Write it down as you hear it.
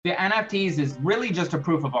The NFTs is really just a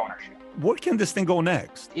proof of ownership. Where can this thing go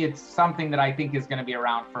next? It's something that I think is going to be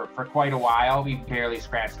around for quite a while. We've barely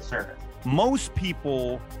scratched the surface. Most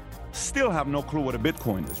people still have no clue what a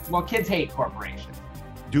Bitcoin is. Well, kids hate corporations.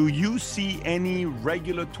 Do you see any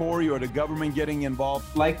regulatory or the government getting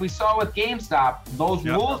involved? Like we saw with GameStop, those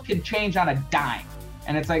rules can change on a dime.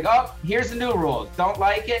 And it's like, oh, here's the new rules. Don't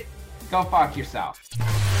like it? Go fuck yourself.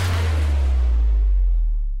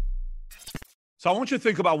 So I want you to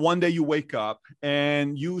think about one day you wake up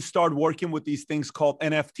and you start working with these things called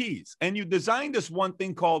NFTs. And you design this one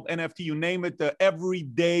thing called NFT. You name it the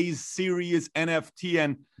Everyday Series NFT.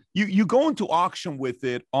 And you go into auction with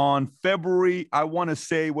it on February, I want to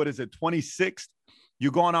say, 26th? You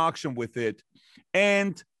go on auction with it.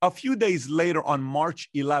 And a few days later on March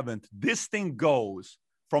 11th, this thing goes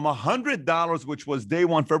from $100, which was day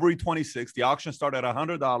one, February 26th. The auction started at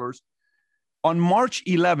 $100. On March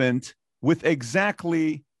 11th, with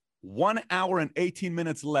exactly 1 hour and 18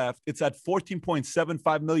 minutes left, it's at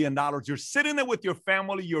 $14.75 million. You're sitting there with your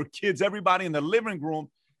family, your kids, everybody in the living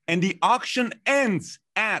room, and the auction ends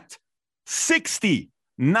at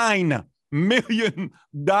 $69 million.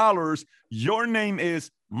 Your name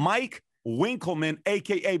is Mike Winkelmann,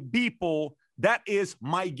 aka Beeple. That is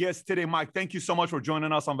my guest today. Mike, thank you so much for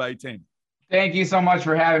joining us on Valuetainment. Thank you so much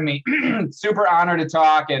for having me. Super honored to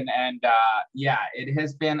talk. And yeah, it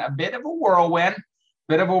has been a bit of a whirlwind,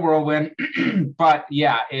 but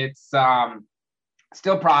yeah, it's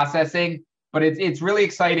still processing, but it's really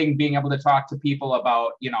exciting being able to talk to people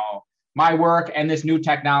about, my work and this new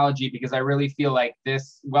technology, because I really feel like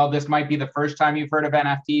this might be the first time you've heard of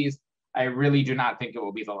NFTs. I really do not think it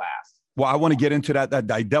will be the last. Well, I want to get into that.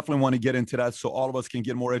 I definitely want to get into that so all of us can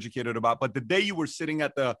get more educated about. But the day you were sitting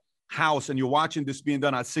at the house and you're watching this being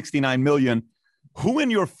done at 69 million, who in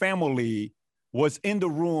your family was in the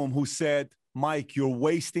room who said, Mike, you're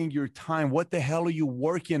wasting your time. What the hell are you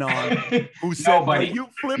working on? Who said, Nobody. Are you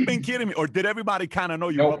flipping kidding me? Or did everybody kind of know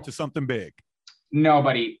you were up to something big?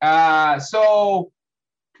 Nobody. So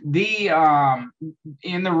the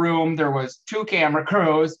in the room, there was 2 camera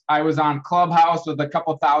crews. I was on Clubhouse with a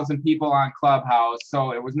couple thousand people on Clubhouse.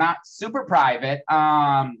 So it was not super private.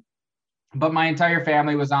 But my entire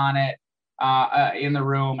family was on it in the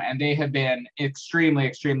room, and they have been extremely,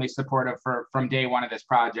 extremely supportive from day one of this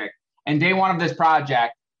project. And day one of this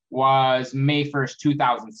project was May 1st,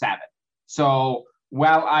 2007. So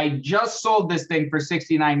while I just sold this thing for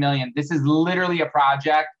 $69 million, this is literally a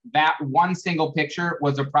project. That one single picture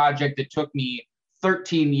was a project that took me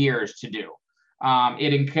 13 years to do.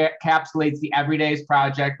 It encapsulates the Everydays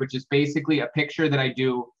project, which is basically a picture that I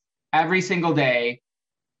do every single day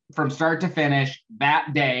from start to finish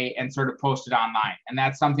that day and sort of post it online. And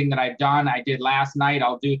that's something that I've done. I did last night,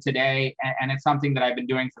 I'll do today. And it's something that I've been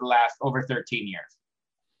doing for the last over 13 years.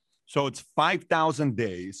 So it's 5,000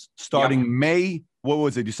 days starting May. What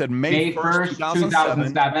was it? You said May 1st,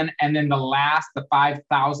 2007. And then the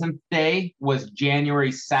 5,000th day was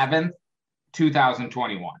January 7th,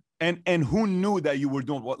 2021. And who knew that you were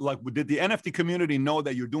doing what? Like, did the NFT community know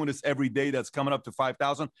that you're doing this every day that's coming up to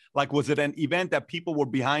 5,000? Like, was it an event that people were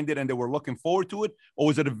behind it and they were looking forward to it? Or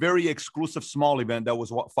was it a very exclusive small event that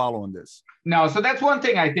was following this? No, so that's one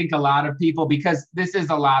thing I think a lot of people, because this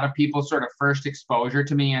is a lot of people's sort of first exposure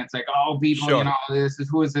to me. And it's like, oh, people, Sure.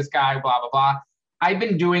 Who is this guy, blah, blah, blah. I've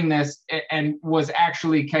been doing this and was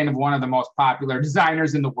actually kind of one of the most popular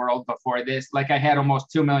designers in the world before this. Like, I had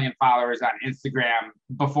almost 2 million followers on Instagram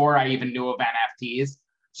before I even knew of NFTs.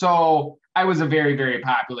 So I was a very, very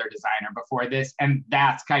popular designer before this. And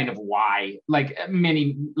that's kind of why,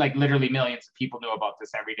 literally millions of people knew about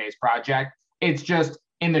this Everydays project. It's just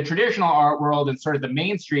in the traditional art world and sort of the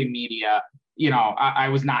mainstream media, I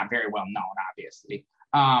was not very well known, obviously.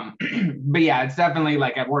 But yeah, it's definitely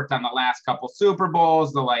like I've worked on the last couple Super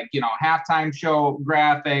Bowls, the halftime show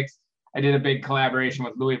graphics. I did a big collaboration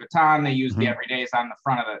with Louis Vuitton. They used the Everydays on the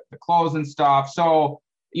front of the clothes and stuff. So,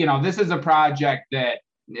 this is a project that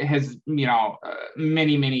has,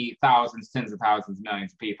 many, many thousands, tens of thousands,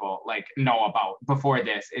 millions of people know about before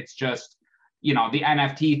this. It's just, the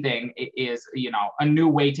NFT thing is, a new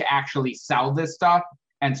way to actually sell this stuff.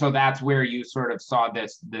 And so that's where you sort of saw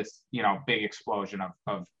this big explosion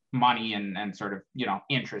of money and sort of,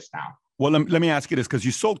 interest now. Well, let me ask you this, because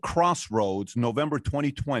you sold Crossroads November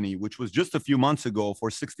 2020, which was just a few months ago,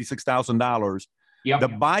 for $66,000. Yep. The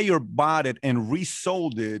buyer bought it and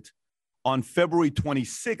resold it on February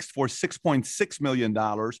 26th for $6.6 million.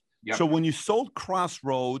 Yep. So when you sold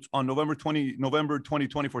Crossroads on November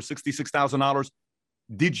 2020 for $66,000,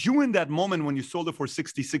 did you in that moment when you sold it for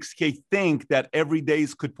 $66K think that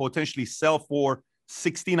Everydays could potentially sell for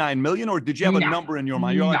 69 million, or did you have a number in your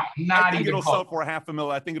mind? You're like, I think it'll sell for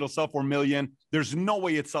 $500,000. I think it'll sell for $1 million. There's no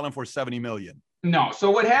way it's selling for 70 million. No. So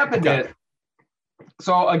what happened is,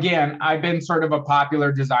 so again, I've been sort of a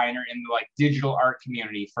popular designer in the like digital art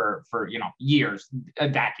community for years, a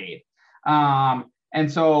decade. And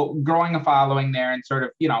so growing a following there and sort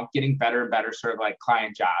of, getting better and better sort of like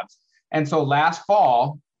client jobs. And so last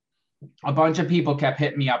fall, a bunch of people kept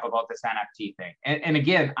hitting me up about this NFT thing. And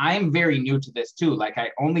again, I'm very new to this too. Like I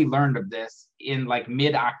only learned of this in like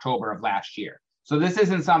mid-October of last year. So this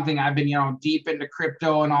isn't something I've been, deep into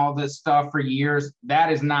crypto and all this stuff for years.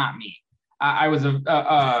 That is not me. I was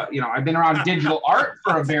I've been around digital art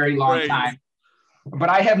for a very long time, but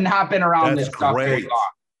I have not been around this stuff very long.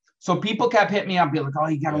 So people kept hitting me up, being like, oh,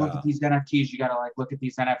 you got to look at these NFTs. You got to like look at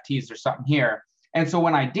these NFTs. There's something here. And so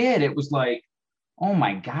when I did, it was like, oh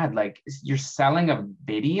my God, like you're selling a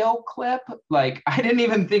video clip? Like, I didn't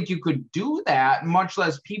even think you could do that, much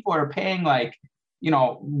less people are paying like,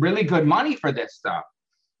 really good money for this stuff.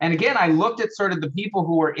 And again, I looked at sort of the people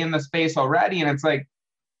who were in the space already, and it's like,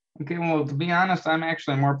 okay, well, to be honest, I'm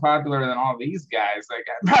actually more popular than all these guys. Like,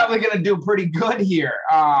 I'm probably going to do pretty good here.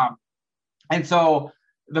 And so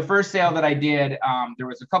the first sale that I did, there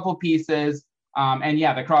was a couple pieces. And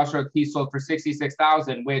yeah, the Crossroads piece sold for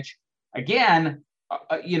 $66,000, which again,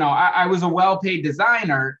 I was a well-paid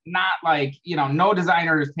designer, not like, no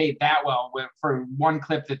designer is paid that well for one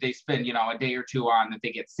clip that they spend, a day or two on, that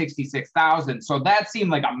they get $66,000. So that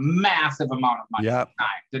seemed like a massive amount of money at the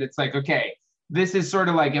time, that it's like, okay, this is sort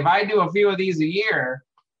of like, if I do a few of these a year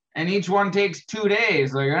and each one takes 2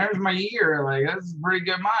 days, like there's my year, like that's pretty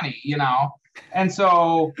good money, And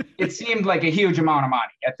so it seemed like a huge amount of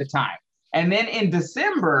money at the time. And then in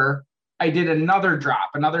December, I did another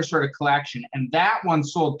drop, another sort of collection, and that one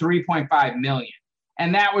sold 3.5 million.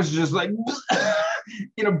 And that was just like,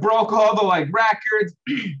 broke all the like records.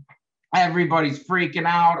 Everybody's freaking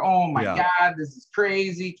out. Oh my God, this is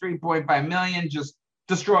crazy. 3.5 million, just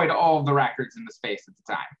destroyed all of the records in the space at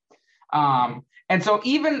the time. And so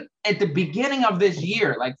even at the beginning of this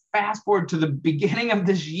year, like fast forward to the beginning of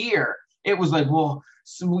this year, it was like, well,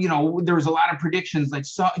 so, there was a lot of predictions, like,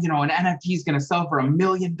 so, an NFT is going to sell for $1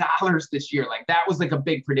 million this year. Like that was like a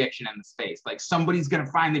big prediction in the space. Like somebody's going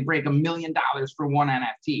to finally break $1 million for one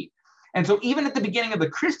NFT. And so even at the beginning of the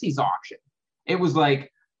Christie's auction, it was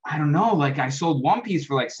like, I don't know, like I sold one piece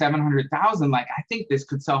for like 700,000. Like I think this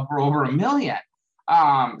could sell for over $1 million.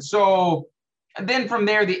 So then from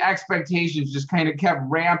there, the expectations just kind of kept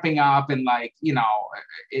ramping up, and like,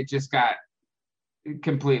 it just got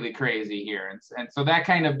completely crazy here. And so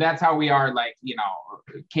that's how we are, like,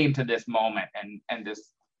 came to this moment and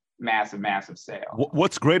this massive sale.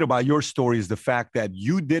 What's great about your story is the fact that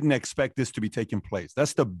you didn't expect this to be taking place.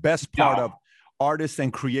 That's the best part of artists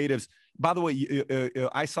and creatives. By the way,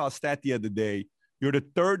 I saw a stat the other day. You're the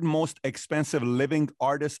third most expensive living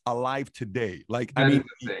artist alive today. Like,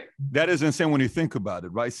 that is insane when you think about it,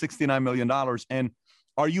 right? $69 million. And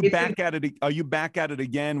are you back at it? Are you back at it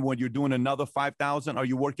again when you're doing another 5,000? Are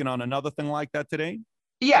you working on another thing like that today?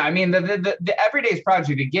 Yeah, I mean, the Everydays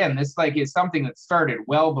project, again, this like is something that started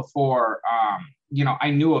well before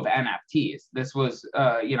I knew of NFTs. This was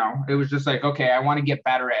it was just like, okay, I want to get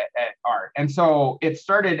better at art. And so it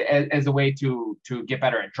started as a way to get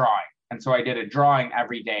better at drawing. And so I did a drawing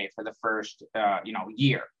every day for the first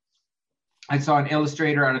year. I saw an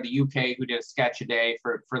illustrator out of the UK who did a sketch a day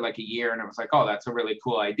for like a year. And it was like, oh, that's a really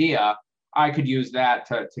cool idea. I could use that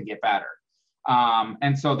to get better.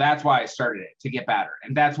 And so that's why I started it, to get better.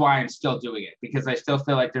 And that's why I'm still doing it, because I still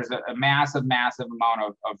feel like there's a massive amount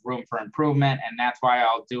of room for improvement. And that's why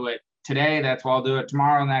I'll do it today. That's why I'll do it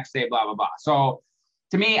tomorrow, next day, blah, blah, blah. So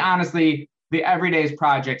to me, honestly, the Everydays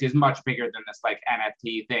project is much bigger than this like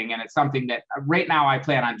NFT thing. And it's something that right now I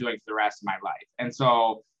plan on doing for the rest of my life. And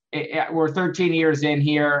so we're 13 years in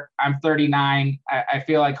here. I'm 39. I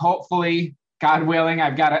feel like hopefully, God willing,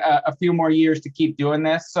 I've got a few more years to keep doing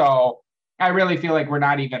this. So I really feel like we're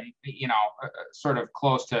not even, sort of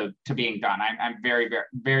close to being done. I'm very, very,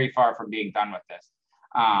 very far from being done with this.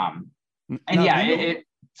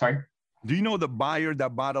 Sorry. Do you know the buyer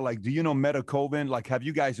that bought it? Like, do you know Meta Coven? Like, have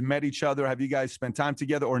you guys met each other? Have you guys spent time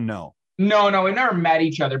together or no? No, we never met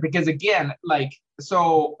each other, because again, like,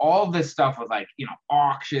 so all this stuff with like,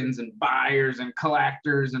 auctions and buyers and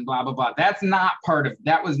collectors and blah, blah, blah. That was not part of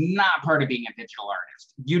being a digital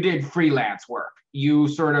artist. You did freelance work. You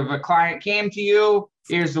sort of, a client came to you,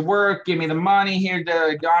 here's the work, give me the money, here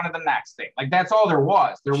to go on to the next thing. Like, that's all there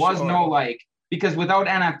was. There was no like, because without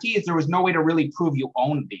NFTs, there was no way to really prove you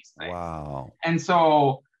owned these things. Wow. And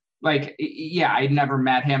so like, yeah, I'd never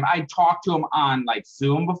met him. I talked to him on like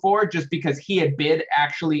Zoom before, just because he had bid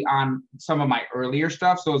actually on some of my earlier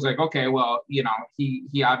stuff. So I was like, okay, well, you know,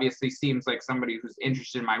 he obviously seems like somebody who's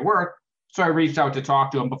interested in my work. So I reached out to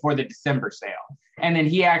talk to him before the December sale. And then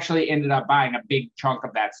he actually ended up buying a big chunk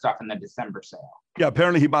of that stuff in the December sale. Yeah,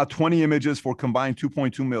 apparently he bought 20 images for combined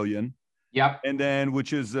 2.2 million. Yep. And then,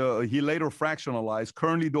 which is, he later fractionalized.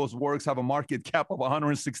 Currently, those works have a market cap of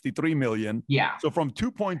 163 million. Yeah. So from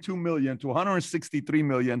 2.2 million to 163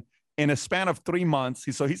 million in a span of 3 months.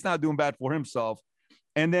 So he's not doing bad for himself.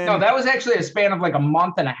 And then, no, that was actually a span of like a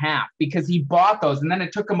month and a half, because he bought those and then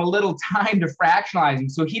it took him a little time to fractionalize them.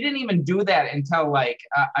 So he didn't even do that until like,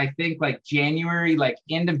 I think like January, like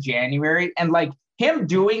end of January. And like him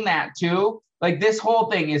doing that too, like this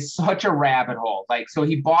whole thing is such a rabbit hole. Like, so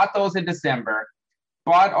he bought those in December,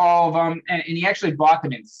 bought all of them, and he actually bought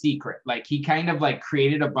them in secret. Like he kind of like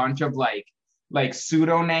created a bunch of like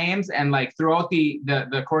pseudo names, and like throughout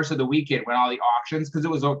the course of the weekend when all the auctions, because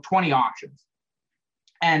it was 20 auctions.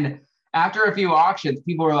 And after a few auctions,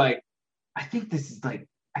 people were like, I think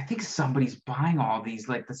somebody's buying all these,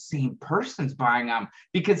 like the same person's buying them,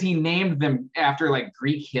 because he named them after like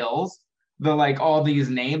Greek hills, like all these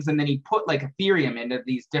names. And then he put like Ethereum into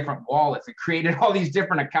these different wallets and created all these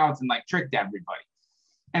different accounts and like tricked everybody.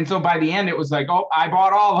 And so by the end, it was like, oh, I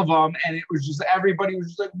bought all of them. And it was just, everybody was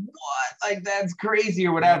just like, what? Like, that's crazy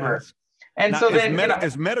or whatever. And now, so then,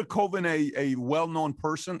 is Meta Koven a well-known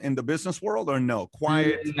person in the business world, or no?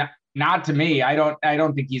 Quiet? Not to me. I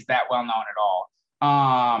don't think he's that well known at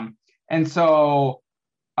all. And so,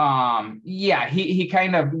 yeah, he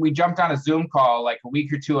kind of, we jumped on a Zoom call like a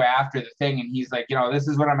week or two after the thing, and he's like, you know, this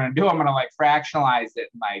is what I'm going to do. I'm going to like fractionalize it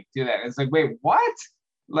and like do that. And it's like, wait, what?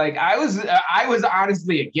 Like I was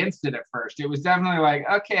honestly against it at first. It was definitely like,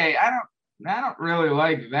 okay, I don't really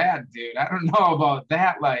like that, dude. I don't know about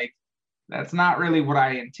that. Like, that's not really what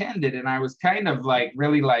I intended. And I was kind of like,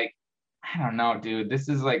 really like, I don't know, dude, this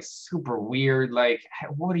is like super weird. Like,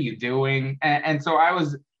 what are you doing? And so I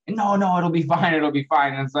was, no, it'll be fine. It'll be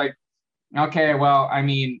fine. And it's like, okay, well, I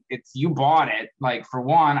mean, you bought it. Like, for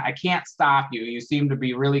one, I can't stop you. You seem to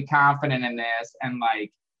be really confident in this. And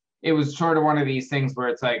like, it was sort of one of these things where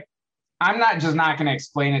it's like, I'm not going to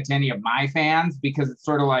explain it to any of my fans, because it's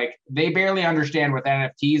sort of like, they barely understand what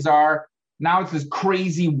NFTs are. Now it's this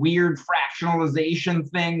crazy, weird fractionalization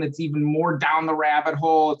thing that's even more down the rabbit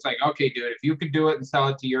hole. It's like, okay, dude, if you could do it and sell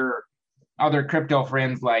it to your other crypto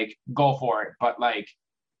friends, like, go for it. But like,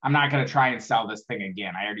 I'm not going to try and sell this thing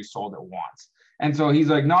again. I already sold it once. And so he's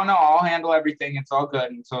like, no, I'll handle everything. It's all good.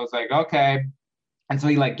 And so it's like, okay. And so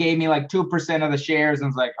he like gave me like 2% of the shares and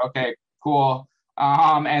was like, okay, cool.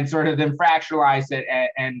 And sort of then fractionalized it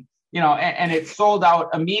and you know, and it sold out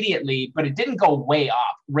immediately, but it didn't go way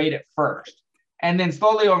up right at first. And then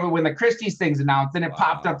slowly over, when the Christie's thing's announced, then it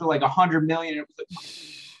popped up to like 100 million. It was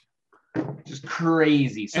like just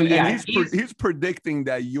crazy. So and he's predicting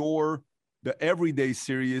that the Everyday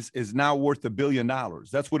series is now worth $1 billion.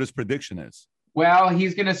 That's what his prediction is. Well,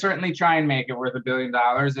 he's going to certainly try and make it worth $1 billion.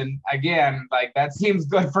 And again, like, that seems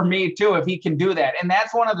good for me too, if he can do that. And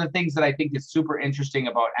that's one of the things that I think is super interesting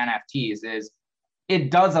about NFTs is it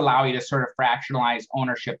does allow you to sort of fractionalize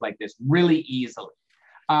ownership like this really easily.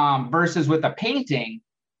 Versus with a painting,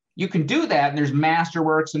 you can do that. And there's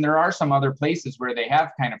Masterworks, and there are some other places where they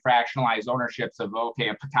have kind of fractionalized ownerships of, okay,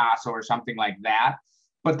 a Picasso or something like that.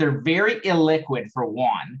 But they're very illiquid for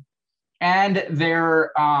one. And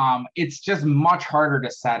they're, it's just much harder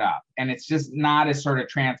to set up, and it's just not as sort of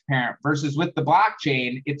transparent. Versus with the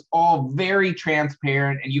blockchain, it's all very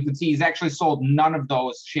transparent, and you can see he's actually sold none of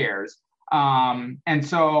those shares. And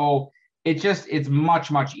so it's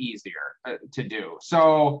much, much easier to do.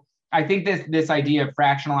 So I think this idea of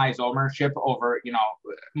fractionalized ownership over, you know,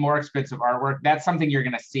 more expensive artwork, that's something you're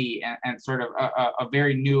going to see, and sort of a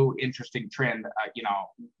very new, interesting trend, you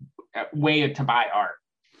know, way to buy art.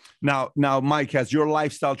 Now, Mike, has your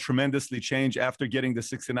lifestyle tremendously changed after getting the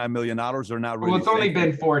 $69 million, or not really? Well, it's only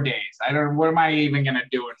been 4 days. What am I even going to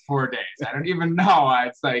do in 4 days? I don't even know.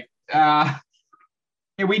 It's like,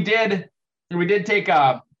 we did take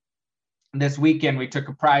this weekend, we took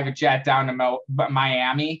a private jet down to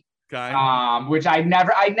Miami, okay. Which I'd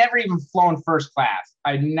never even flown first class.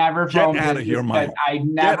 I'd never flown. Get out of here, Mike.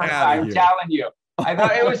 I'm telling you. I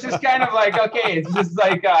thought it was just kind of like, okay, it's just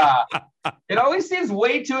like, it always seems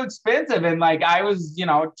way too expensive. And like, I was, you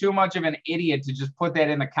know, too much of an idiot to just put that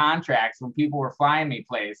in the contracts when people were flying me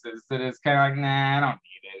places. That it's kind of like, nah, I don't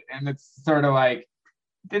need it. And it's sort of like,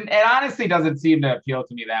 it honestly doesn't seem to appeal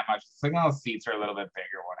to me that much. It's like, well, seats are a little bit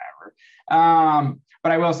bigger, whatever. whatever.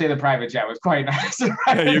 But I will say the private jet was quite nice.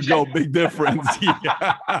 There you go. Big difference.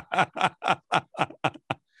 Yeah.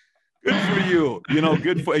 Good for you. You know,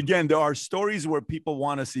 good for, again, there are stories where people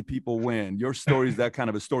want to see people win. Your story is that kind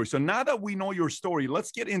of a story. So now that we know your story,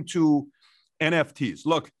 let's get into NFTs.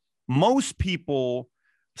 Look, most people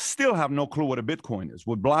still have no clue what a Bitcoin is,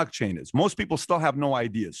 what blockchain is. Most people still have no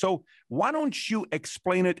idea. So why don't you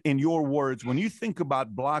explain it in your words? When you think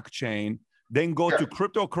about blockchain, then go to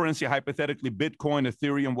cryptocurrency, hypothetically, Bitcoin,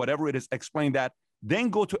 Ethereum, whatever it is, explain that, then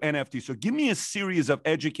go to NFT. So give me a series of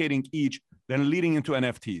educating each, then leading into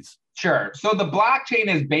NFTs. Sure. So the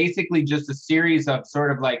blockchain is basically just a series of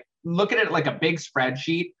sort of like, look at it like a big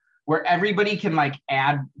spreadsheet where everybody can like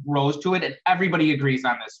add rows to it and everybody agrees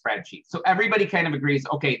on this spreadsheet. So everybody kind of agrees,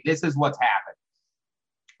 okay, this is what's happened.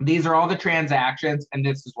 These are all the transactions and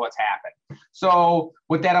this is what's happened. So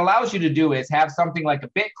what that allows you to do is have something like a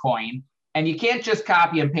Bitcoin, and you can't just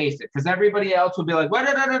copy and paste it because everybody else will be like, what?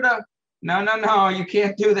 No, you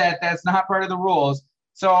can't do that. That's not part of the rules.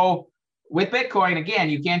 So with Bitcoin, again,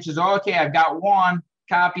 you can't just, oh, okay, I've got one,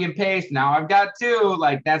 copy and paste. Now I've got two.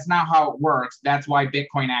 Like, that's not how it works. That's why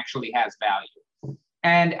Bitcoin actually has value.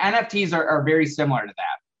 And NFTs are very similar to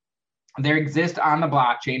that. They exist on the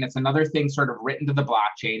blockchain. It's another thing sort of written to the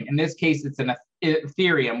blockchain. In this case, it's an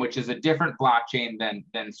Ethereum, which is a different blockchain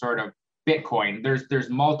than sort of Bitcoin. There's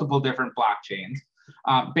multiple different blockchains,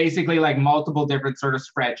 basically like multiple different sort of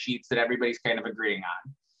spreadsheets that everybody's kind of agreeing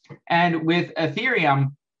on. And with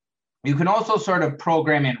Ethereum, you can also sort of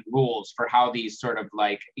program in rules for how these sort of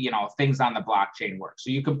like, you know, things on the blockchain work.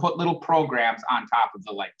 So you can put little programs on top of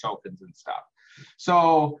the like tokens and stuff.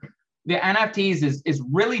 So the NFTs is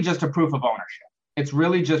really just a proof of ownership. It's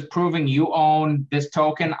really just proving you own this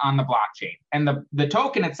token on the blockchain. And the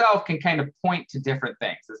token itself can kind of point to different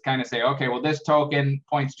things. It's kind of say, okay, well, this token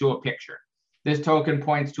points to a picture. This token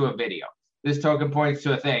points to a video. This token points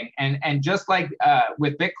to a thing. And just like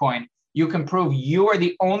with Bitcoin, you can prove you are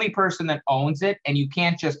the only person that owns it, and you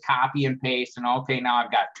can't just copy and paste and, okay, now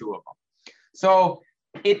I've got two of them. So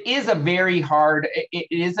it is a very hard, it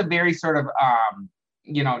is a very sort of,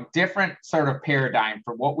 you know, different sort of paradigm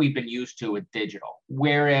for what we've been used to with digital.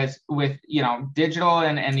 Whereas with, you know, digital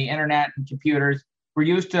and the internet and computers, we're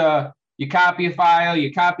used to, you copy a file,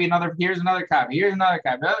 you copy another, here's another copy, here's another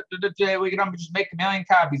copy. We can just make a million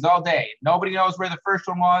copies all day. Nobody knows where the first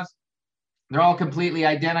one was. They're all completely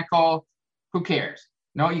identical. Who cares?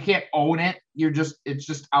 No, you can't own it. It's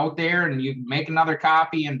just out there, and you make another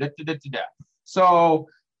copy and So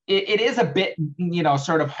it is a bit, you know,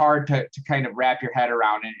 sort of hard to kind of wrap your head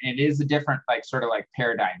around. And it is a different, like, sort of like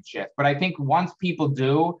paradigm shift. But I think once people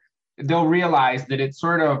do, they'll realize that it's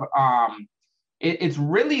sort of, it's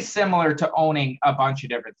really similar to owning a bunch of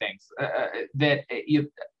different things. That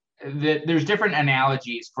there's different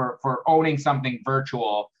analogies for owning something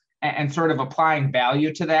virtual and sort of applying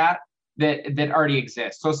value to that already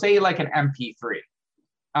exists. So say like an MP3.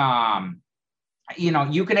 You know,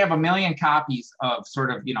 you can have a million copies of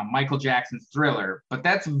sort of, you know, Michael Jackson's Thriller, but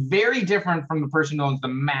that's very different from the person who owns the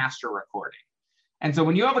master recording. And so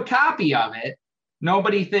when you have a copy of it,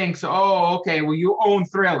 nobody thinks, oh, okay, well, you own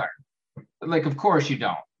Thriller. Like, of course you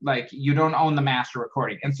don't. Like, you don't own the master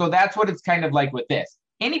recording. And so that's what it's kind of like with this.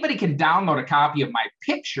 Anybody can download a copy of my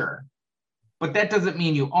picture, but that doesn't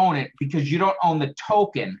mean you own it because you don't own the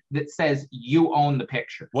token that says you own the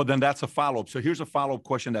picture. Well, then that's a follow-up. So here's a follow-up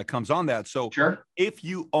question that comes on that. So sure. If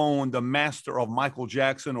you own the master of Michael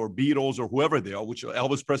Jackson or Beatles or whoever they are, which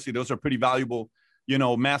Elvis Presley, those are pretty valuable, you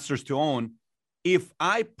know, masters to own. If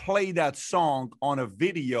I play that song on a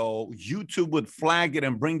video, YouTube would flag it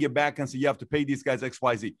and bring it back and say, you have to pay these guys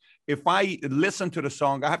XYZ. If I listen to the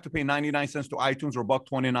song, I have to pay 99 cents to iTunes or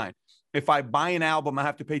 $1.29. If I buy an album, I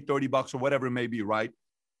have to pay $30 or whatever it may be, right?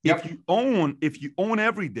 Yep. If you own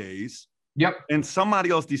Everydays, yep, and somebody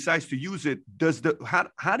else decides to use it,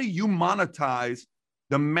 how do you monetize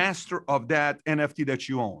the master of that NFT that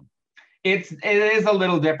you own? It is a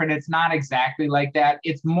little different. It's not exactly like that.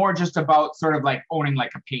 It's more just about sort of like owning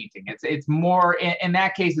like a painting. It's more in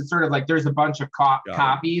that case, it's sort of like there's a bunch of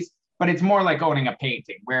copies, but it's more like owning a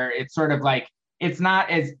painting where it's sort of like, it's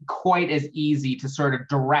not quite as easy to sort of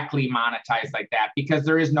directly monetize like that because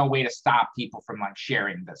there is no way to stop people from like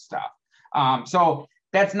sharing this stuff. So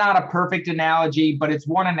that's not a perfect analogy, but it's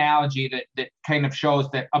one analogy that kind of shows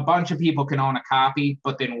that a bunch of people can own a copy,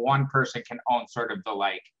 but then one person can own sort of the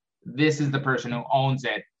like, this is the person who owns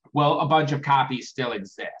it. Well, a bunch of copies still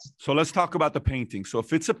exist. So let's talk about the painting. So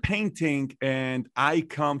if it's a painting and I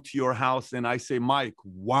come to your house and I say, Mike,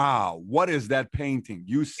 wow, what is that painting?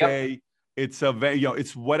 You say, yep. It's a very, you know,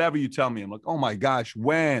 it's whatever you tell me. I'm like, oh my gosh,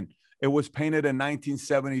 when? It was painted in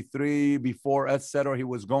 1973 before, et cetera. He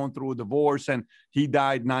was going through a divorce and he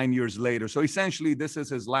died 9 years later. So essentially, this is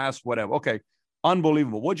his last whatever. Okay,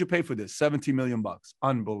 unbelievable. What'd you pay for this? 70 million bucks.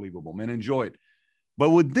 Unbelievable, man. Enjoy it. But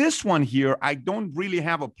with this one here, I don't really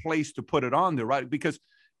have a place to put it on there, right? Because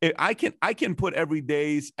I can put every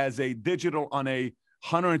days as a digital on a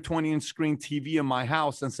 120-inch screen TV in my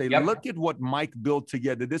house and say, look at what Mike built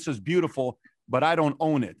together. This is beautiful, but I don't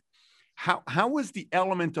own it. How is the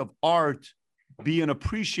element of art being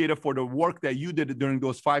appreciated for the work that you did during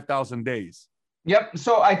those 5,000 days? Yep.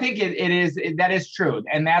 So I think that is true.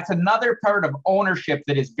 And that's another part of ownership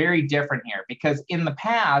that is very different here, because in the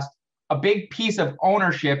past, a big piece of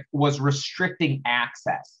ownership was restricting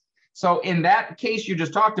access. So in that case you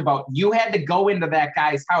just talked about, you had to go into that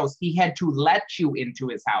guy's house. He had to let you into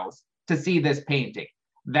his house to see this painting.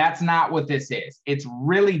 That's not what this is. It's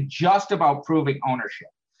really just about proving ownership.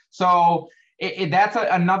 So that's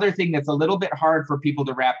another thing that's a little bit hard for people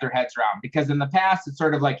to wrap their heads around, because in the past, it's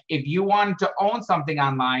sort of like, if you wanted to own something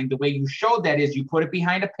online, the way you showed that is you put it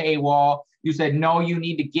behind a paywall. You said, no, you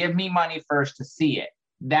need to give me money first to see it.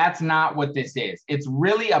 That's not what this is. It's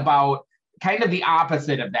really about kind of the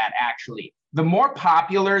opposite of that, actually. The more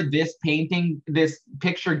popular this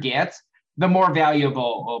picture gets, the more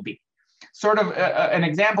valuable it will be. Sort of an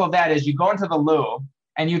example of that is you go into the Louvre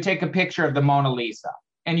and you take a picture of the Mona Lisa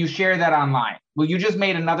and you share that online. Well, you just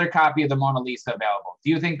made another copy of the Mona Lisa available.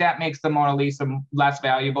 Do you think that makes the Mona Lisa less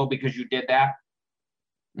valuable because you did that?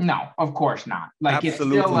 No, of course not. Like,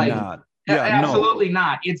 absolutely it's still like, not. Yeah, absolutely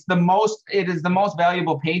not. It is the most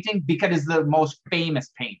valuable painting because it's the most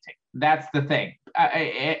famous painting. That's the thing.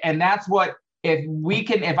 And that's what,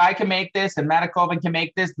 if I can make this and Metakovan can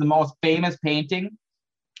make this the most famous painting,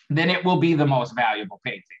 then it will be the most valuable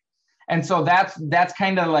painting. And so that's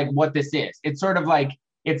kind of like what this is. It's sort of like,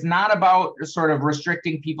 it's not about sort of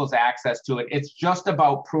restricting people's access to it. It's just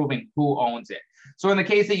about proving who owns it. So in the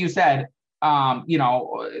case that you said,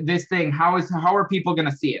 this thing, how are people going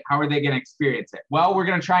to see it? How are they going to experience it? Well, we're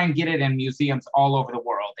going to try and get it in museums all over the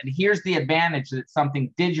world. And here's the advantage that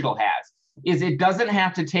something digital has, is it doesn't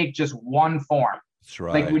have to take just one form. That's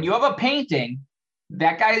right. Like when you have a painting,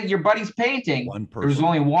 that guy, your buddy's painting, there's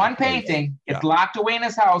only one painting. It's locked away in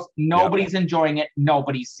his house. Nobody's enjoying it.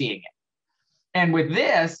 Nobody's seeing it. And with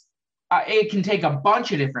this, it can take a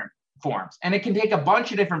bunch of different forms, and it can take a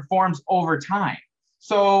bunch of different forms over time.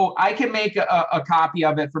 So I can make a copy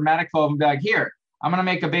of it for Metakovan and be like, here, I'm going to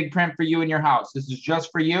make a big print for you in your house. This is just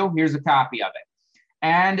for you. Here's a copy of it.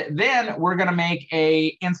 And then we're going to make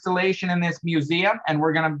a installation in this museum, and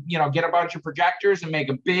we're going to, get a bunch of projectors and make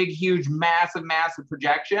a big, huge, massive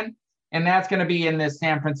projection. And that's going to be in this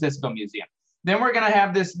San Francisco museum. Then we're going to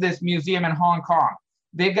have this museum in Hong Kong.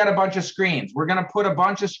 They've got a bunch of screens. We're going to put a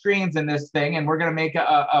bunch of screens in this thing, and we're going to make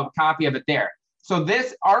a copy of it there. So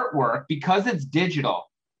this artwork, because it's digital,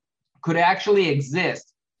 could actually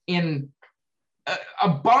exist in a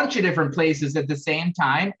bunch of different places at the same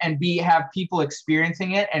time and have people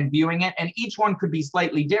experiencing it and viewing it. And each one could be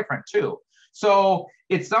slightly different too. So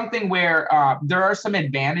it's something where there are some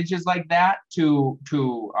advantages like that to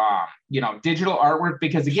digital artwork,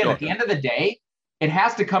 because again, at the end of the day, it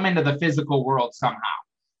has to come into the physical world somehow.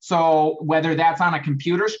 So whether that's on a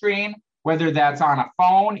computer screen, whether that's on a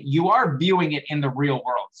phone, you are viewing it in the real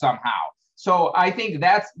world somehow. So I think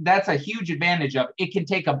that's a huge advantage of it. Can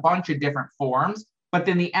take a bunch of different forms, but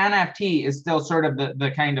then the NFT is still sort of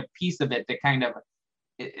the kind of piece of it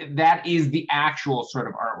that is the actual sort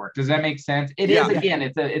of artwork. Does that make sense? It is, again,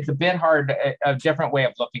 it's a bit hard, a different way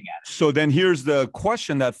of looking at it. So then here's the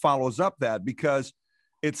question that follows up that, because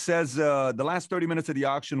it says the last 30 minutes of the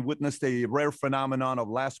auction witnessed a rare phenomenon of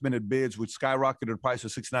last-minute bids, which skyrocketed the price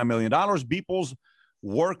of $69 million. Beeple's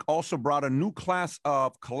work also brought a new class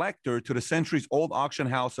of collector to the centuries-old auction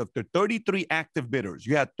house. Of the 33 active bidders,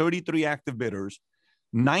 you had 33 active bidders.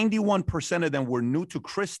 91% of them were new to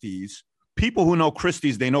Christie's. People who know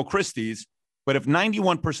Christie's, they know Christie's. But if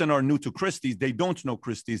 91% are new to Christie's, they don't know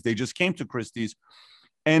Christie's. They just came to Christie's.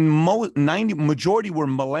 And majority were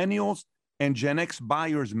millennials and Gen X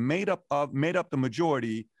buyers made up the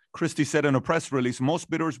majority. Christie said in a press release, most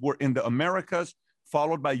bidders were in the Americas,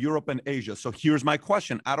 followed by Europe and Asia. So here's my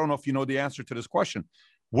question. I don't know if you know the answer to this question.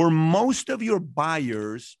 Were most of your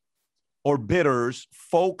buyers or bidders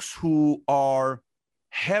folks who are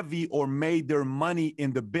heavy or made their money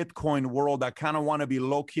in the Bitcoin world that kind of want to be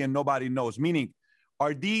low-key and nobody knows? Meaning,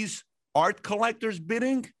 are these art collectors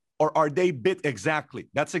bidding? Or are they bid exactly?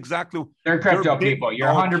 That's exactly. They're crypto people. You're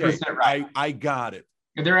 100% right. I got it.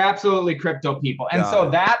 They're absolutely crypto people. And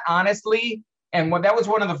so that honestly And that was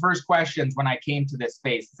one of the first questions when I came to this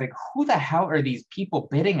space. It's like, who the hell are these people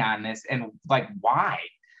bidding on this, and like why?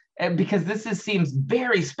 Because seems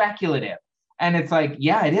very speculative. And it's like,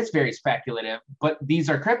 yeah, it is very speculative, but these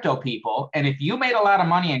are crypto people. And if you made a lot of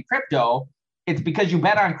money in crypto, it's because you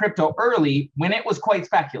bet on crypto early when it was quite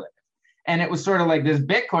speculative. And it was sort of like this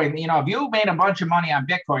Bitcoin, if you made a bunch of money on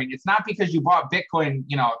Bitcoin, it's not because you bought Bitcoin,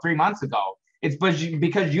 3 months ago. It's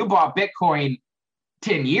because you bought Bitcoin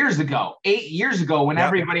 10 years ago, 8 years ago, when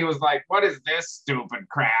everybody was like, what is this stupid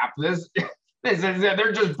crap?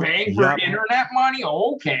 They're just paying for internet money.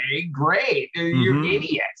 Okay, great. You're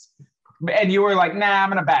idiots. And you were like, nah, I'm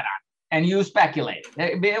going to bet on it. And you speculated.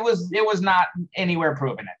 It was not anywhere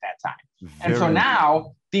proven at that time. And so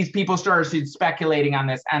now these people started speculating on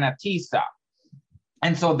this NFT stuff.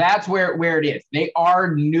 And so that's where it is. They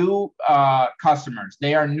are new customers.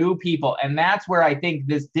 They are new people. And that's where I think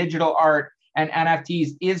this digital art and NFTs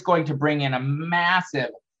is going to bring in a massive,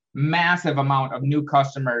 massive amount of new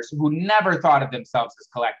customers who never thought of themselves as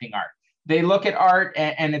collecting art. They look at art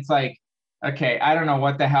and it's like, okay, I don't know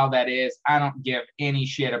what the hell that is. I don't give any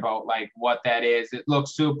shit about like what that is. It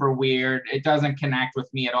looks super weird. It doesn't connect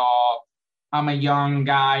with me at all. I'm a young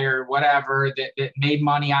guy or whatever that made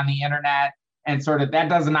money on the internet, and sort of that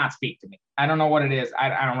does not speak to me. I don't know what it is.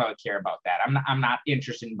 I don't really care about that. I'm not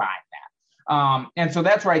interested in buying that. And so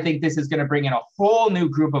that's where I think this is going to bring in a whole new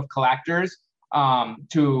group of collectors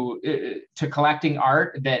to collecting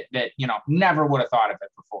art that never would have thought of it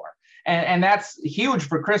before. And that's huge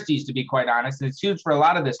for Christie's, to be quite honest. And it's huge for a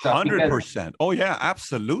lot of this stuff. 100%. Oh yeah,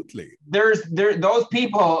 absolutely. There's those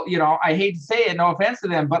people, I hate to say it, no offense to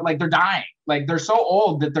them, but like they're dying. Like they're so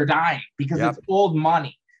old that they're dying because it's old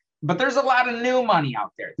money. But there's a lot of new money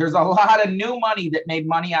out there. There's a lot of new money that made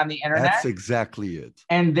money on the internet. That's exactly it.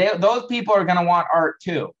 And those people are going to want art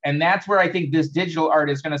too. And that's where I think this digital art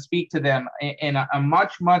is going to speak to them in a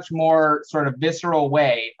much, much more sort of visceral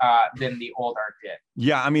way than the old art did.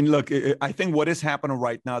 Yeah, I mean, look, I think what is happening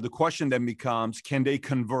right now, the question then becomes, can they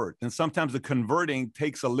convert? And sometimes the converting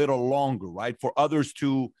takes a little longer, right? For others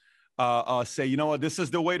to say, you know what, this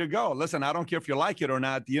is the way to go. Listen, I don't care if you like it or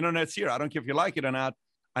not. The internet's here. I don't care if you like it or not.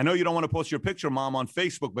 I know you don't want to post your picture, Mom, on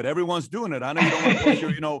Facebook, but everyone's doing it. I know you don't want to post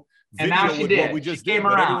your, video with what we just did,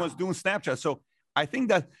 but everyone's doing Snapchat. So I think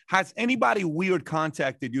that, has anybody weird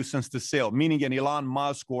contacted you since the sale? Meaning an Elon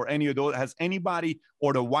Musk or any of those? Has anybody,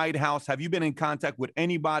 or the White House, have you been in contact with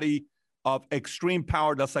anybody of extreme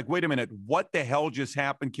power that's like, wait a minute, what the hell just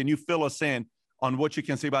happened? Can you fill us in on what you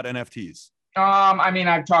can say about NFTs? I mean,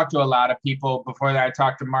 I've talked to a lot of people before that. I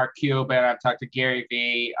talked to Mark Cuban, I've talked to Gary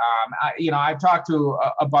Vee. I've talked to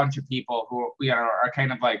a bunch of people who, are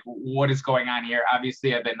kind of like, what is going on here?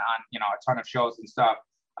 Obviously, I've been on, a ton of shows and stuff.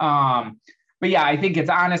 But yeah, I think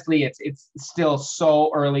it's still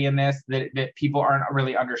so early in this that people aren't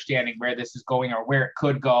really understanding where this is going or where it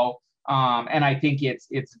could go. And I think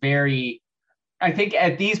I think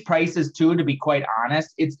at these prices too, to be quite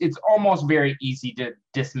honest, it's almost very easy to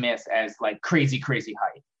dismiss as like crazy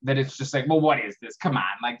hype. That it's just like, well, what is this? Come on,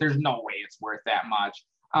 like there's no way it's worth that much.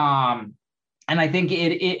 And I think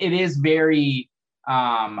it is very,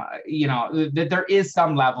 that there is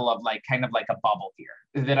some level of like kind of like a bubble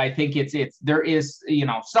here. That I think there is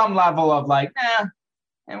some level of like,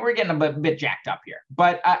 and we're getting a bit jacked up here.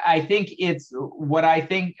 But I think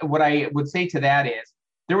what I would say to that is,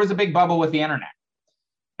 there was a big bubble with the internet.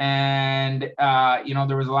 And,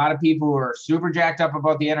 there was a lot of people who were super jacked up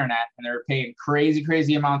about the internet and they were paying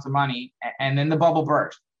crazy amounts of money. And then the bubble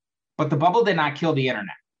burst. But the bubble did not kill the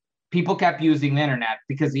internet. People kept using the internet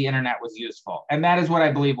because the internet was useful. And that is what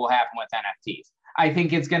I believe will happen with NFTs. I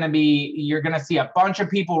think you're going to see a bunch of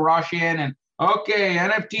people rush in and, okay,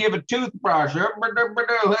 NFT of a toothbrush,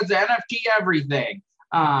 let's NFT everything.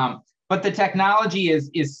 But the technology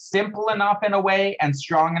is simple enough in a way and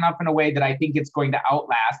strong enough in a way that I think it's going to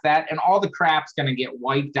outlast that. And all the crap's going to get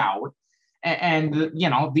wiped out. And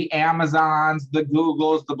the Amazons, the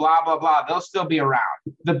Googles, the blah, blah, blah, they'll still be around.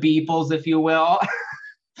 The Beeples, if you will.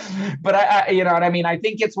 But I you know what I mean? I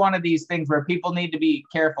think it's one of these things where people need to be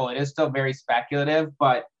careful. It is still very speculative,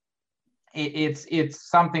 but it's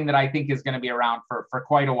something that I think is going to be around for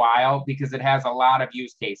quite a while because it has a lot of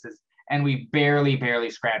use cases. And we barely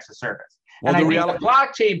scratched the surface. Well, and I think the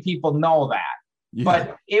blockchain people know that,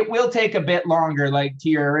 but it will take a bit longer, like to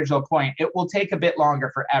your original point, it will take a bit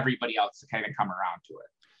longer for everybody else to kind of come around to it.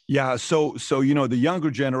 Yeah. So, the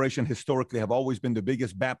younger generation historically have always been the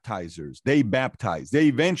biggest baptizers. They baptize. They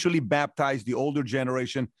eventually baptize the older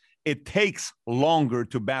generation. It takes longer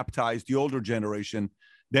to baptize the older generation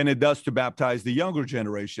than it does to baptize the younger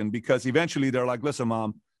generation because eventually they're like, listen,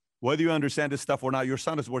 Mom, whether you understand this stuff or not, your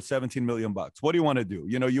son is worth 17 million bucks. What do you want to do?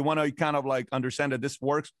 You want to kind of like understand that this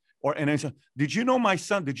works. And then, did you know my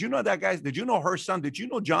son? Did you know that guy's? Did you know her son? Did you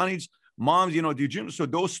know Johnny's mom's? Did you know? So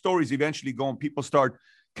those stories eventually go and people start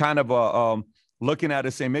kind of looking at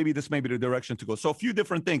it, saying maybe this may be the direction to go. So a few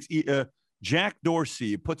different things. Jack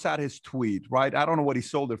Dorsey puts out his tweet, right? I don't know what he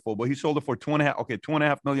sold it for, but he sold it for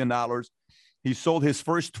 $2.5 million. He sold his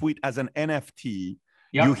first tweet as an NFT.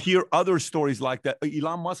 Yep. You hear other stories like that.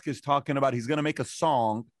 Elon Musk is talking about he's going to make a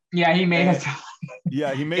song. Yeah, he made a song.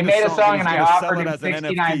 Yeah, he made a song, and I offered him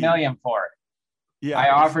 $69 million for it. Yeah,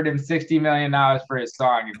 I offered him $60 million for his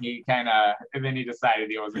song, and then he decided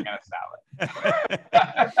he wasn't going to sell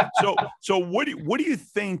it. So what do you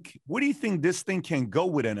think? What do you think this thing can go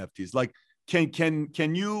with NFTs? Like,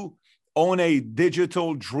 can you own a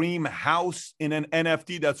digital dream house in an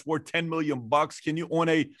NFT that's worth 10 million bucks? Can you own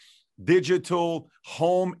a digital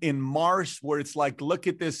home in Mars where it's like, look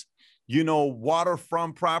at this,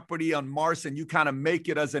 waterfront property on Mars, and you kind of make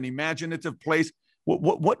it as an imaginative place?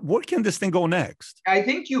 What can this thing go next? I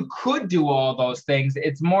think you could do all those things.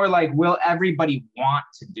 It's more like, will everybody want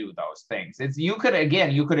to do those things? You could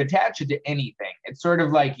attach it to anything. It's sort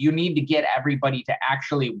of like you need to get everybody to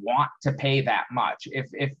actually want to pay that much.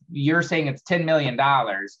 If you're saying it's $10 million,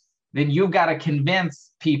 then you've got to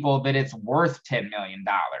convince people that it's worth $10 million.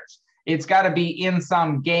 It's got to be in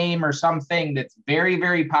some game or something that's very,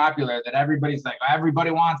 very popular that everybody's like,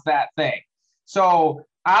 everybody wants that thing. So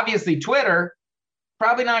obviously Twitter,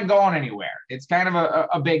 probably not going anywhere. It's kind of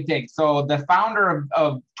a big thing. So the founder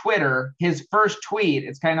of Twitter, his first tweet,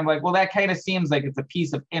 it's kind of like, well, that kind of seems like it's a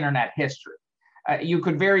piece of internet history. You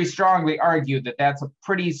could very strongly argue that that's a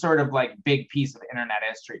pretty sort of like big piece of internet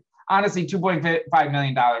history. Honestly, $2.5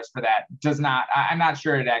 million for that does not, I'm not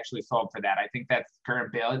sure it actually sold for that. I think that's the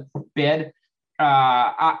current bid.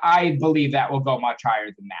 I believe that will go much higher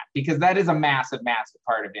than that because that is a massive, massive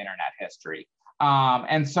part of internet history.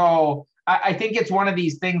 And so I think it's one of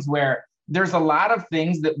these things where there's a lot of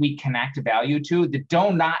things that we connect value to that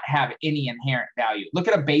do not have any inherent value. Look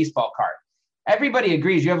at a baseball card. Everybody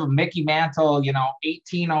agrees you have a Mickey Mantle,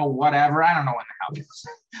 18 whatever. I don't know when the hell it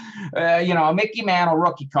is. A Mickey Mantle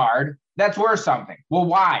rookie card. That's worth something. Well,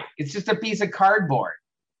 why? It's just a piece of cardboard.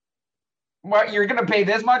 What, you're going to pay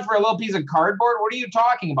this much for a little piece of cardboard? What are you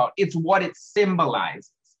talking about? It's what it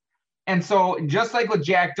symbolizes. And so just like with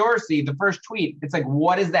Jack Dorsey, the first tweet, it's like,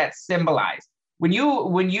 what does that symbolize? When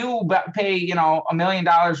you pay, $1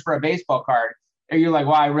 million for a baseball card, are you like,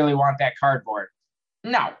 well, I really want that cardboard?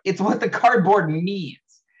 No, it's what the cardboard means.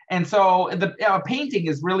 And so the painting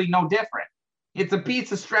is really no different. It's a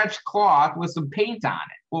piece of stretched cloth with some paint on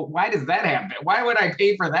it. Well, why does that happen? Why would I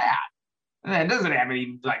pay for that? That doesn't have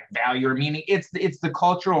any like value or meaning. It's the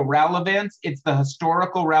cultural relevance. It's the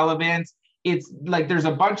historical relevance. It's like there's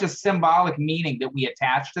a bunch of symbolic meaning that we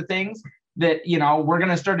attach to things that, we're going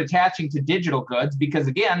to start attaching to digital goods because,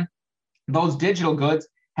 again, those digital goods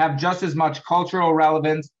have just as much cultural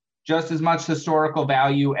relevance, just as much historical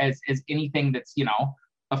value as anything that's,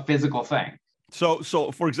 a physical thing. So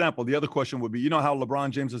for example, the other question would be, how LeBron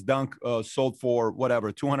James's dunk sold for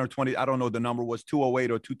whatever, 220, I don't know, the number was 208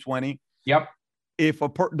 or 220. Yep. If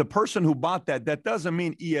the person who bought that doesn't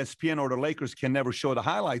mean ESPN or the Lakers can never show the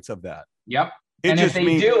highlights of that. Yep. And if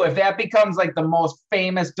they do, if that becomes like the most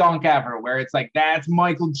famous dunk ever, where it's like, that's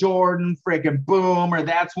Michael Jordan, freaking boom, or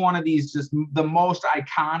that's one of these just the most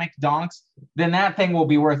iconic dunks, then that thing will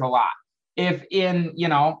be worth a lot. If in,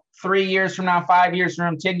 3 years from now, 5 years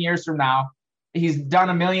from now, 10 years from now, he's done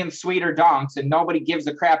a million sweeter dunks and nobody gives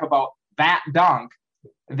a crap about that dunk,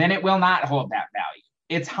 then it will not hold that value.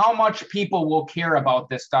 It's how much people will care about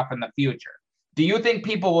this stuff in the future. Do you think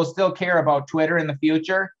people will still care about Twitter in the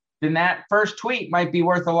future? Then that first tweet might be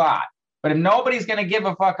worth a lot. But if nobody's going to give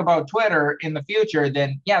a fuck about Twitter in the future,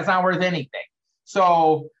 then yeah, it's not worth anything.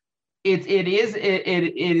 So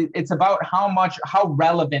it's about how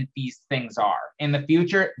relevant these things are in the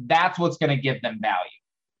future. That's what's going to give them value.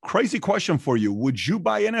 Crazy question for you. Would you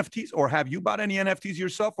buy NFTs or have you bought any NFTs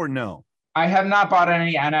yourself or no? I have not bought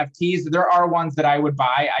any NFTs. There are ones that I would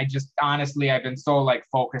buy. I just honestly, I've been so like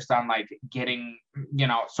focused on like getting,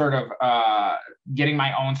 getting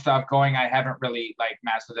my own stuff going. I haven't really like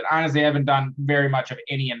messed with it. Honestly, I haven't done very much of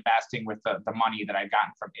any investing with the money that I've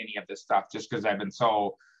gotten from any of this stuff, just because I've been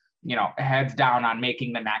so, heads down on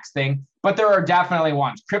making the next thing. But there are definitely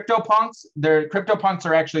ones. CryptoPunks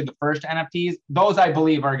are actually the first NFTs. Those I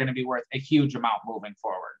believe are going to be worth a huge amount moving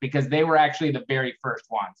forward because they were actually the very first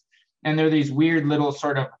ones. And they're these weird little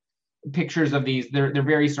sort of pictures of these. They're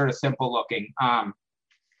very sort of simple looking.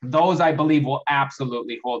 Those I believe will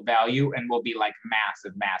absolutely hold value and will be like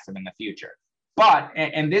massive, massive in the future. But,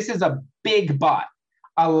 and this is a big but,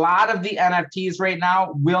 a lot of the NFTs right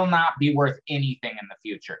now will not be worth anything in the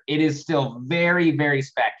future. It is still very, very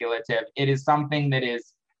speculative. It is something that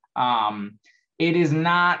is, it is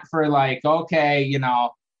not for like, okay, you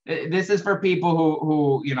know, this is for people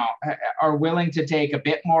who, you know, are willing to take a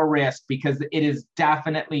bit more risk, because it is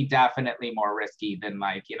definitely more risky than,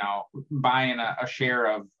 like, you know, buying a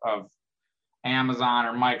share of Amazon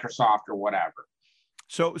or Microsoft or whatever.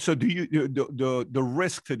 So do you, the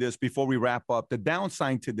risk to this, before we wrap up, the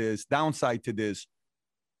downside to this,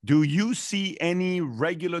 do you see any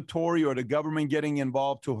regulatory or the government getting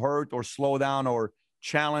involved to hurt or slow down or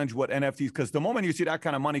challenge what NFTs? Because the moment you see that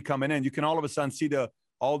kind of money coming in, you can all of a sudden see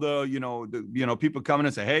all the people coming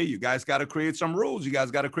and say, hey, you guys got to create some rules. You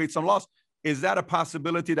guys got to create some laws. Is that a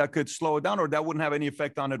possibility that could slow it down, or that wouldn't have any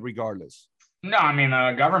effect on it regardless? No, I mean,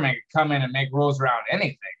 the government could come in and make rules around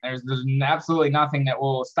anything. There's absolutely nothing that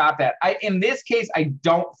will stop that. In this case, I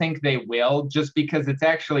don't think they will, just because it's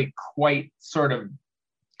actually quite sort of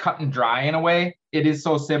cut and dry in a way. It is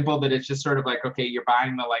so simple that it's just sort of like, okay, you're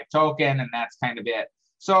buying the like token and that's kind of it.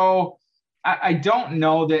 So I don't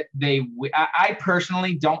know that they I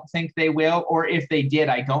personally don't think they will, or if they did,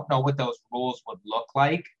 I don't know what those rules would look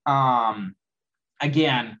like.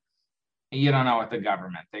 Again, you don't know with the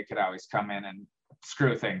government. They could always come in and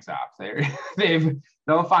screw things up.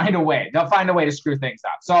 They'll find a way. They'll find a way to screw things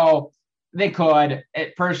up. So they could.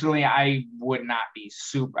 Personally, I would not be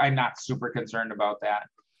I'm not super concerned about that.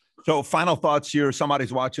 So final thoughts here.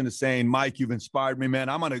 Somebody's watching and saying, Mike, you've inspired me, man.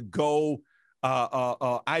 I'm going to go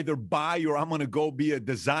either buy, or I'm going to go be a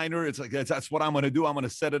designer. It's like, that's what I'm going to do. I'm going to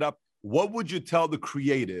set it up. What would you tell the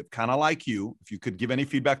creative, kind of like you, if you could give any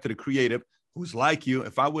feedback to the creative who's like you?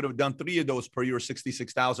 If I would have done 3 of those per year,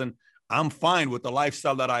 66,000, I'm fine with the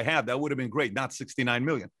lifestyle that I have. That would have been great, not 69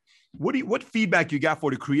 million. What feedback you got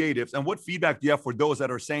for the creatives, and what feedback do you have for those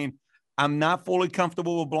that are saying, I'm not fully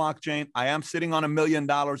comfortable with blockchain. I am sitting on $1 million.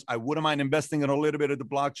 I wouldn't mind investing in a little bit of the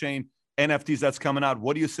blockchain NFTs that's coming out.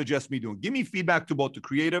 What do you suggest me doing? Give me feedback to both the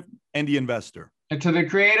creative and the investor. And to the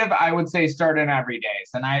creative, I would say start in every day.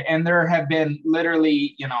 And there have been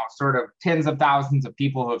literally, you know, sort of tens of thousands of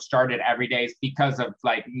people who have started every day because of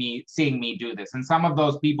like seeing me do this. And some of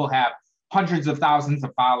those people have hundreds of thousands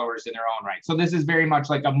of followers in their own right. So this is very much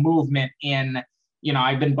like a movement in, you know,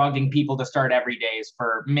 I've been bugging people to start every days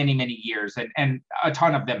for many, many years, and a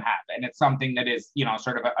ton of them have. And it's something that is, you know,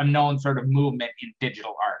 sort of a known sort of movement in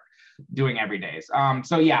digital art, doing every days.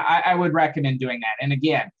 So yeah, I would recommend doing that. And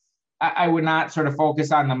again, I would not sort of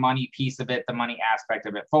focus on the money piece of it, the money aspect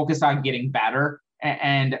of it. Focus on getting better,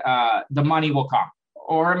 and the money will come,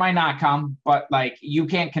 or it might not come, but like you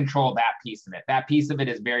can't control that piece of it. That piece of it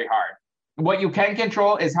is very hard. What you can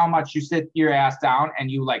control is how much you sit your ass down and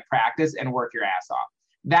you like practice and work your ass off.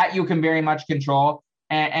 That you can very much control.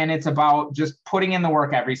 And it's about just putting in the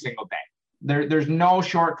work every single day. There's no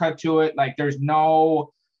shortcut to it. Like there's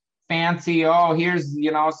no fancy, oh, here's,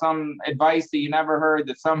 you know, some advice that you never heard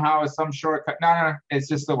that somehow is some shortcut. No. It's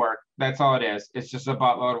just the work. That's all it is. It's just a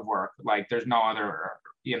buttload of work. Like there's no other,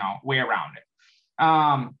 you know, way around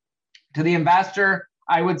it. To the investor,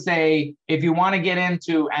 I would say if you want to get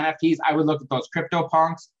into NFTs, I would look at those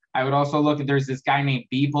CryptoPunks. I would also look at, there's this guy named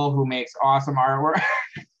Beeple who makes awesome artwork.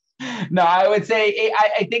 No, I would say,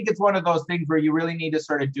 I think it's one of those things where you really need to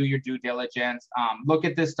sort of do your due diligence, look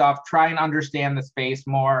at this stuff, try and understand the space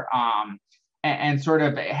more, and sort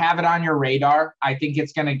of have it on your radar. I think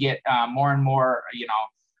it's going to get more and more, you know,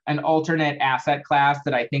 an alternate asset class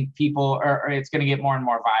that I think people are, it's going to get more and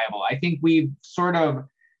more viable. I think we've sort of,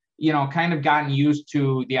 you know, kind of gotten used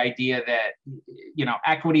to the idea that, you know,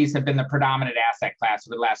 equities have been the predominant asset class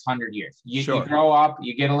for the last 100 years. You grow up,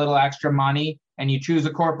 you get a little extra money, and you choose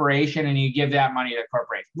a corporation and you give that money to the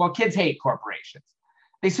corporation. Well, kids hate corporations.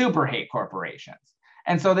 They super hate corporations.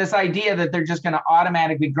 And so this idea that they're just going to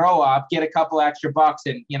automatically grow up, get a couple extra bucks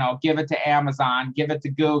and, you know, give it to Amazon, give it to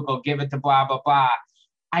Google, give it to blah, blah, blah.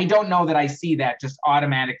 I don't know that I see that just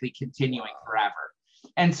automatically continuing forever.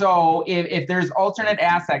 And so if there's alternate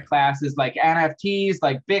asset classes like NFTs,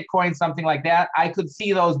 like Bitcoin, something like that, I could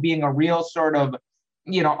see those being a real sort of,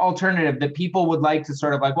 you know, alternative that people would like to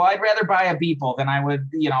sort of like, well, I'd rather buy a Beeple than I would,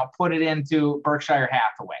 you know, put it into Berkshire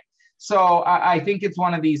Hathaway. So I think it's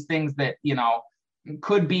one of these things that, you know,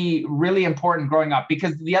 could be really important growing up,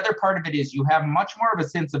 because the other part of it is you have much more of a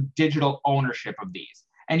sense of digital ownership of these,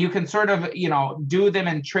 and you can sort of, you know, do them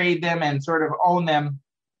and trade them and sort of own them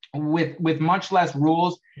with much less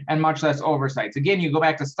rules and much less oversights. Again, you go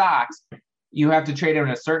back to stocks, you have to trade them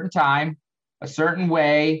at a certain time, a certain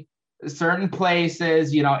way, certain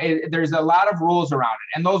places, there's a lot of rules around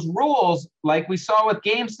it. And those rules, like we saw with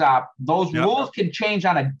GameStop, those rules can change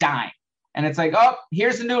on a dime. And it's like, oh,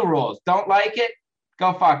 here's the new rules. Don't like it?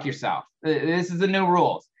 Go fuck yourself. This is the new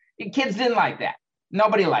rules. Kids didn't like that.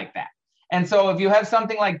 Nobody liked that. And so if you have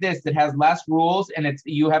something like this that has less rules and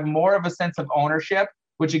you have more of a sense of ownership,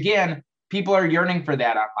 which again, people are yearning for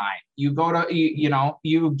that online. You go to,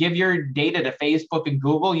 you give your data to Facebook and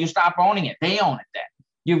Google, you stop owning it. They own it then.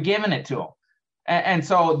 You've given it to them. And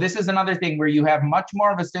so this is another thing where you have much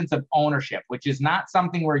more of a sense of ownership, which is not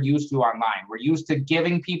something we're used to online. We're used to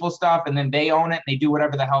giving people stuff and then they own it and they do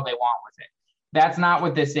whatever the hell they want with it. That's not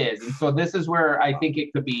what this is. And so this is where I think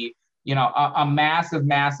it could be, a massive,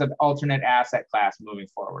 massive alternate asset class moving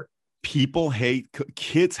forward.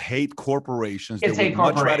 Kids hate corporations. Kids they would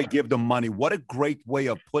much rather give them money. What a great way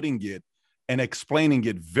of putting it and explaining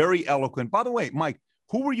it. Very eloquent. By the way, Mike,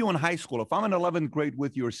 who were you in high school? If I'm in 11th grade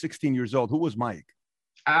with you or 16 years old, who was Mike?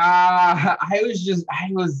 I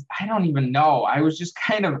don't even know. I was just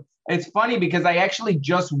it's funny because I actually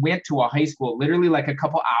just went to a high school literally like a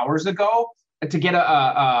couple hours ago to get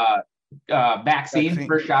a vaccine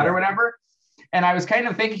first shot or whatever. And I was kind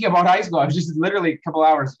of thinking about high school. I was just literally a couple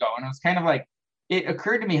hours ago. And it was kind of like, it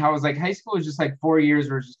occurred to me how I was like, high school was just like 4 years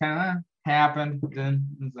where it just kind of happened. Then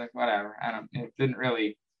it was like, whatever. It didn't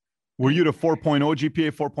really. Were you the 4.0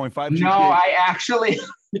 GPA, 4.5 GPA? No,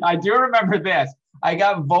 I do remember this. I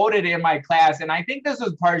got voted in my class. And I think this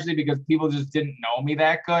was partially because people just didn't know me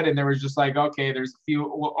that good. And there was just like, okay, there's a few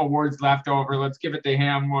awards left over. Let's give it to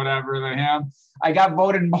him, whatever, to him. I got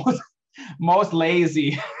voted most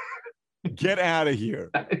lazy. Get out of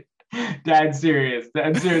here. Dead serious.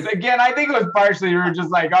 Again, I think it was partially we were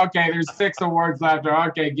just like, okay, there's 6 awards left, or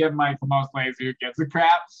okay, give Mike the most lazy who gives a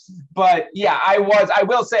crap. But yeah, I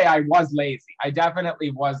will say I was lazy. I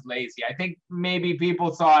definitely was lazy. I think maybe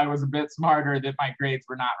people saw I was a bit smarter, that my grades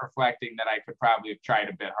were not reflecting that I could probably have tried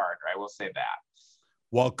a bit harder. I will say that.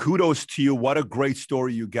 Well, kudos to you. What a great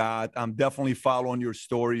story you got. I'm definitely following your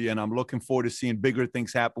story, and I'm looking forward to seeing bigger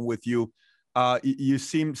things happen with you. You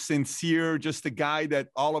seem sincere, just a guy that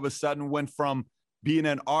all of a sudden went from being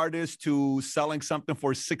an artist to selling something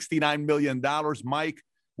for $69 million. Mike,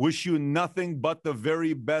 wish you nothing but the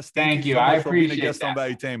very best. Thank you. So I much for being a appreciate guest on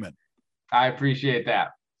that. Valuetainment. I appreciate that.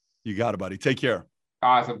 You got it, buddy. Take care.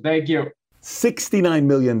 Awesome. Thank you. $69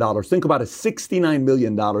 million. Think about it, $69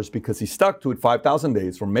 million because he stuck to it 5,000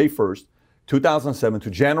 days from May 1st, 2007 to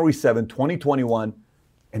January 7, 2021.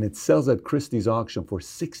 And it sells at Christie's auction for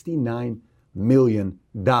 $69 million.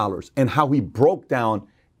 And how he broke down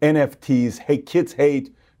NFTs. Hey, kids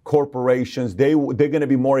hate corporations. They're going to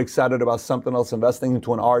be more excited about something else, investing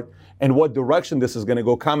into an art, and what direction this is going to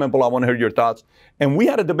go. Comment below. I want to hear your thoughts. And we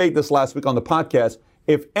had a debate this last week on the podcast.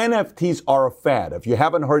 If NFTs are a fad, if you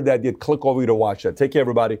haven't heard that yet, click over to watch that. Take care,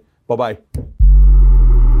 everybody. Bye-bye.